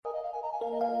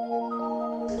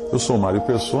Eu sou Mário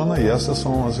Persona e essas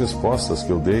são as respostas que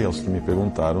eu dei aos que me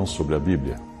perguntaram sobre a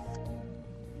Bíblia.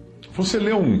 Você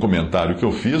leu um comentário que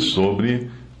eu fiz sobre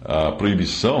a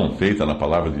proibição feita na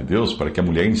Palavra de Deus para que a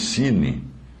mulher ensine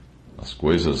as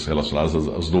coisas relacionadas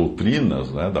às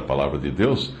doutrinas, né, da Palavra de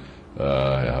Deus.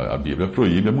 A Bíblia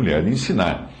proíbe a mulher de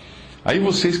ensinar. Aí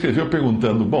você escreveu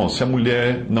perguntando, bom, se a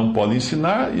mulher não pode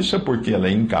ensinar, isso é porque ela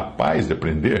é incapaz de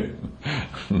aprender?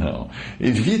 Não.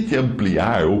 Evite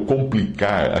ampliar ou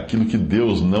complicar aquilo que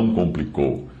Deus não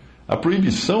complicou. A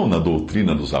proibição na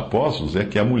doutrina dos apóstolos é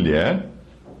que a mulher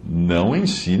não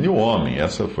ensine o homem.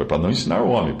 Essa foi para não ensinar o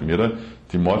homem. 1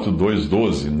 Timóteo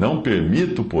 2,12. Não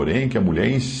permito, porém, que a mulher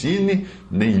ensine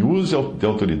nem use de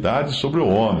autoridade sobre o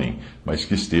homem, mas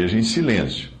que esteja em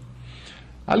silêncio.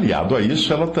 Aliado a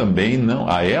isso,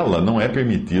 a ela não é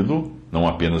permitido não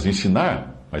apenas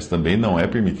ensinar, mas também não é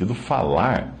permitido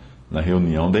falar na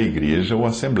reunião da igreja ou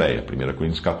assembleia. 1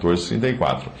 Coríntios 14,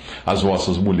 34. As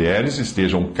vossas mulheres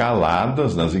estejam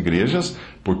caladas nas igrejas,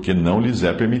 porque não lhes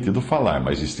é permitido falar,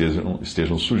 mas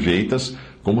estejam sujeitas,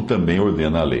 como também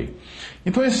ordena a lei.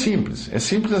 Então é simples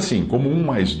assim, como 1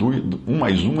 mais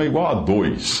 1 é igual a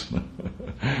 2.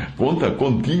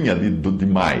 Continha de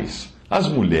mais. As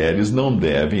mulheres não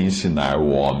devem ensinar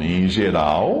o homem em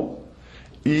geral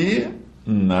e,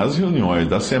 nas reuniões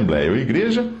da assembleia ou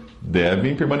igreja,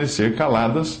 devem permanecer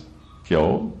caladas, que é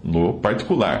no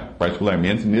particular,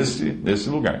 particularmente nesse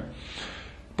lugar.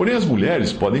 Porém, as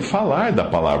mulheres podem falar da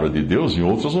palavra de Deus em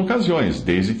outras ocasiões,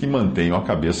 desde que mantenham a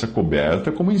cabeça coberta,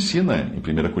 como ensina em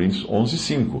 1 Coríntios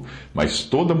 11:5. Mas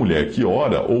toda mulher que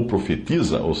ora ou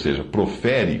profetiza, ou seja,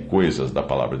 profere coisas da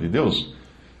palavra de Deus,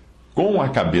 com a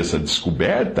cabeça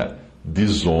descoberta,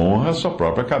 desonra sua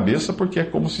própria cabeça, porque é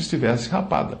como se estivesse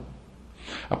rapada.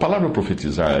 A palavra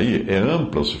profetizar aí é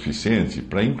ampla o suficiente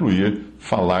para incluir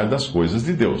falar das coisas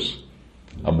de Deus.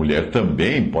 A mulher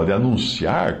também pode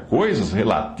anunciar coisas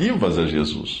relativas a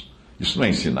Jesus. Isso não é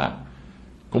ensinar.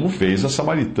 Como fez a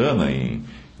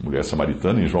mulher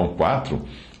samaritana em João 4,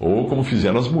 ou como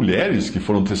fizeram as mulheres que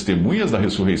foram testemunhas da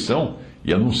ressurreição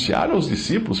e anunciaram aos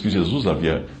discípulos que Jesus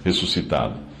havia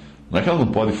ressuscitado. Não é que ela não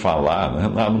pode falar, né?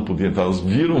 Ela não podia entrar, elas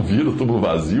viram o túmulo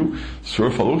vazio, o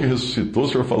Senhor falou que ressuscitou, o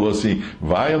Senhor falou assim,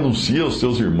 vai, anuncia aos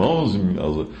teus irmãos,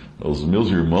 aos meus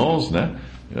irmãos, né,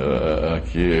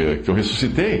 que eu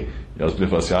ressuscitei. E elas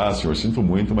falaram assim, Senhor, sinto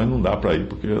muito, mas não dá para ir,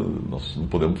 porque nós não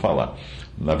podemos falar.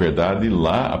 Na verdade,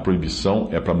 lá a proibição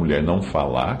é para a mulher não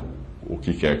falar, o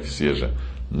que quer que seja,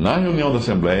 na reunião da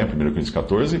Assembleia, 1 Coríntios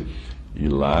 14, e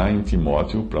lá em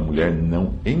Timóteo, para a mulher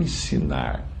não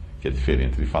ensinar, que é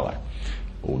diferente de falar,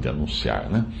 ou de anunciar,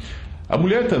 né? A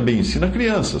mulher também ensina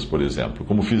crianças, por exemplo,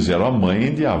 como fizeram a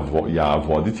mãe e a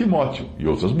avó de Timóteo e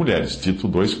outras mulheres. Tito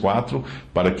 2,4,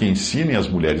 para que ensinem as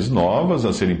mulheres novas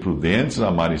a serem prudentes, a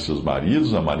amarem seus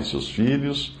maridos, a amarem seus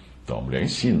filhos. Então a mulher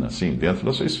ensina, sim, dentro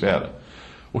da sua esfera.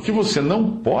 O que você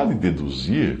não pode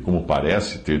deduzir, como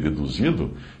parece ter deduzido,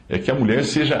 é que a mulher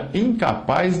seja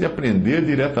incapaz de aprender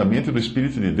diretamente do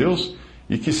Espírito de Deus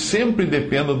e que sempre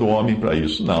dependa do homem para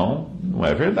isso. Não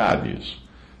é verdade isso.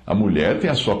 A mulher tem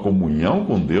a sua comunhão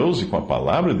com Deus e com a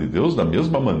palavra de Deus da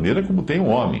mesma maneira como tem o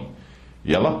homem.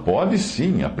 E ela pode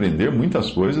sim aprender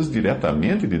muitas coisas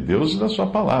diretamente de Deus e da sua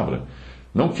palavra.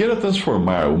 Não queira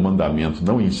transformar o mandamento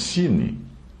não ensine,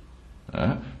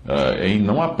 né, em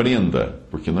não aprenda,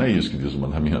 porque não é isso que diz o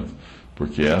mandamento.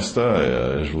 Porque esta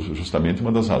é justamente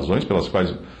uma das razões pelas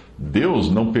quais Deus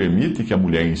não permite que a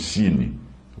mulher ensine.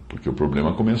 Porque o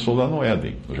problema começou lá no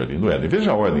Éden, no Jardim do Éden.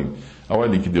 Veja a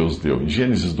ordem que Deus deu. Em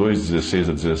Gênesis 2, 16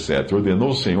 a 17,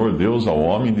 ordenou o Senhor Deus ao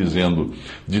homem, dizendo,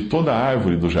 de toda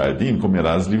árvore do jardim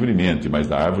comerás livremente, mas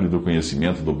da árvore do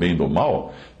conhecimento do bem e do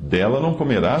mal, dela não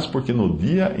comerás, porque no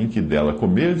dia em que dela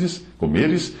comeres,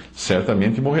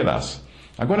 certamente morrerás.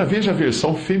 Agora veja a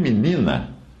versão feminina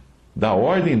da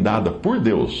ordem dada por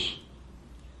Deus.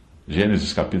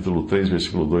 Gênesis capítulo 3,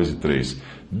 versículo 2 e 3.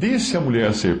 Disse a mulher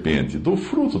à serpente, do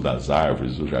fruto das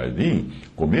árvores do jardim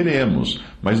comeremos,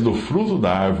 mas do fruto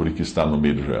da árvore que está no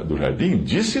meio do jardim,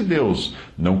 disse Deus,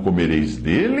 não comereis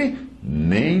dele,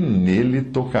 nem nele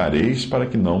tocareis, para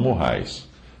que não morrais.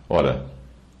 Ora,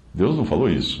 Deus não falou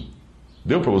isso.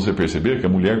 Deu para você perceber que a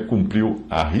mulher cumpriu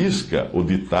à risca o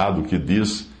ditado que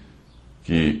diz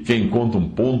que quem conta um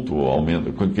conto aumenta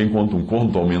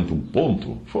um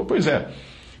ponto? Pois é.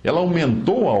 Ela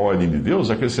aumentou a ordem de Deus,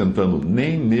 acrescentando,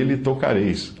 nem nele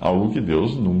tocareis, algo que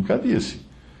Deus nunca disse.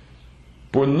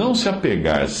 Por não se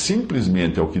apegar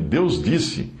simplesmente ao que Deus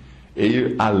disse, e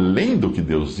ir além do que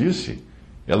Deus disse,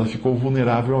 ela ficou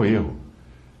vulnerável ao erro.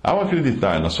 Ao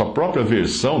acreditar na sua própria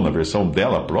versão, na versão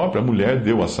dela própria, a mulher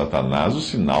deu a Satanás o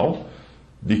sinal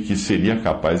de que seria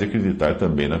capaz de acreditar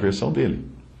também na versão dele.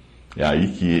 É aí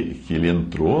que ele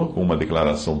entrou com uma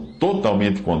declaração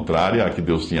totalmente contrária à que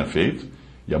Deus tinha feito,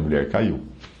 e a mulher caiu.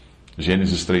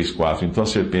 Gênesis 3:4. Então a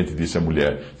serpente disse à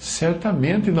mulher: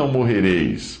 certamente não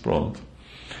morrereis. Pronto.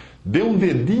 Dê um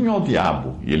dedinho ao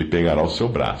diabo e ele pegará o seu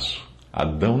braço.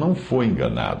 Adão não foi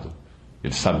enganado.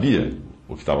 Ele sabia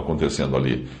o que estava acontecendo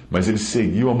ali, mas ele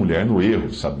seguiu a mulher no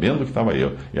erro, sabendo que estava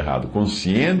errado,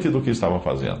 consciente do que estava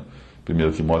fazendo.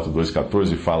 1 Timóteo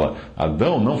 2,14 fala: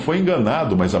 Adão não foi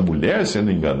enganado, mas a mulher,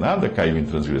 sendo enganada, caiu em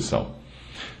transgressão.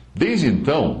 Desde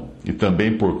então, e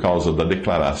também por causa da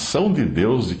declaração de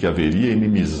Deus de que haveria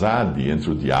inimizade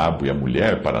entre o diabo e a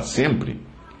mulher para sempre,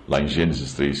 lá em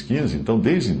Gênesis 3,15, então,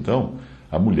 desde então,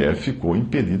 a mulher ficou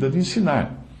impedida de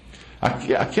ensinar.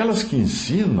 Aquelas que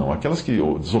ensinam, aquelas que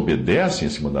desobedecem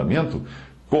esse mandamento,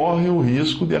 correm o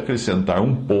risco de acrescentar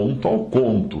um ponto ao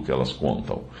conto que elas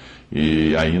contam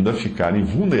e ainda ficarem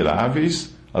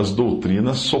vulneráveis às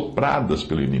doutrinas sopradas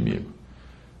pelo inimigo.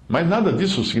 Mas nada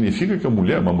disso significa que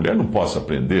uma mulher não possa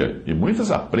aprender, e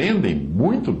muitas aprendem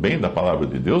muito bem da palavra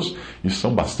de Deus e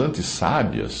são bastante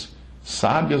sábias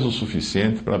o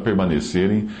suficiente para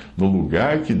permanecerem no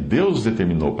lugar que Deus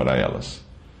determinou para elas.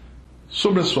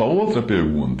 Sobre a sua outra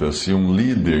pergunta, se um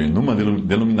líder numa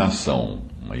denominação,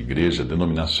 uma igreja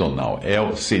denominacional,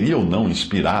 seria ou não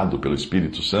inspirado pelo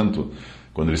Espírito Santo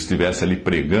quando ele estivesse ali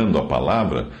pregando a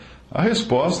palavra, a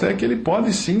resposta é que ele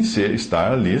pode sim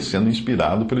estar ali sendo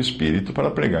inspirado pelo Espírito para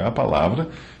pregar a palavra,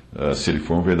 se ele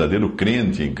for um verdadeiro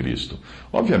crente em Cristo.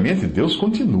 Obviamente, Deus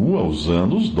continua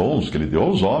usando os dons que ele deu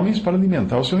aos homens para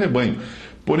alimentar o seu rebanho.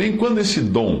 Porém, quando esse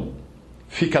dom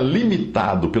fica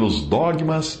limitado pelos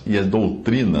dogmas e as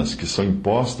doutrinas que são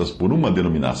impostas por uma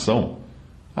denominação,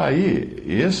 aí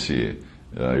esse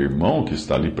irmão que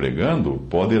está ali pregando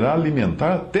poderá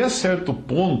alimentar até certo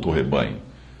ponto o rebanho,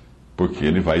 porque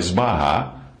ele vai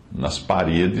esbarrar nas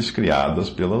paredes criadas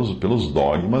pelos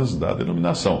dogmas da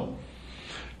denominação.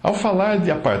 Ao falar de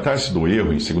apartar-se do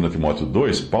erro em 2 Timóteo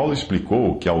 2, Paulo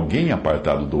explicou que alguém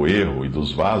apartado do erro e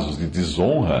dos vasos de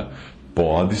desonra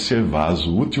pode ser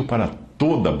vaso útil para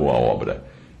toda boa obra.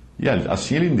 E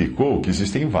assim ele indicou que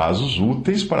existem vasos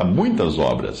úteis para muitas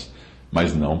obras,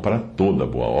 mas não para toda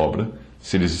boa obra,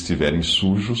 se eles estiverem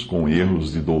sujos com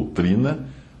erros de doutrina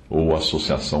ou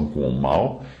associação com o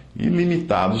mal, e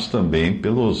limitados também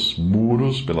pelos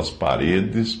muros, pelas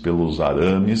paredes, pelos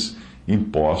arames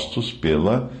impostos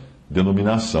pela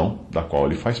denominação da qual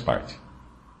ele faz parte.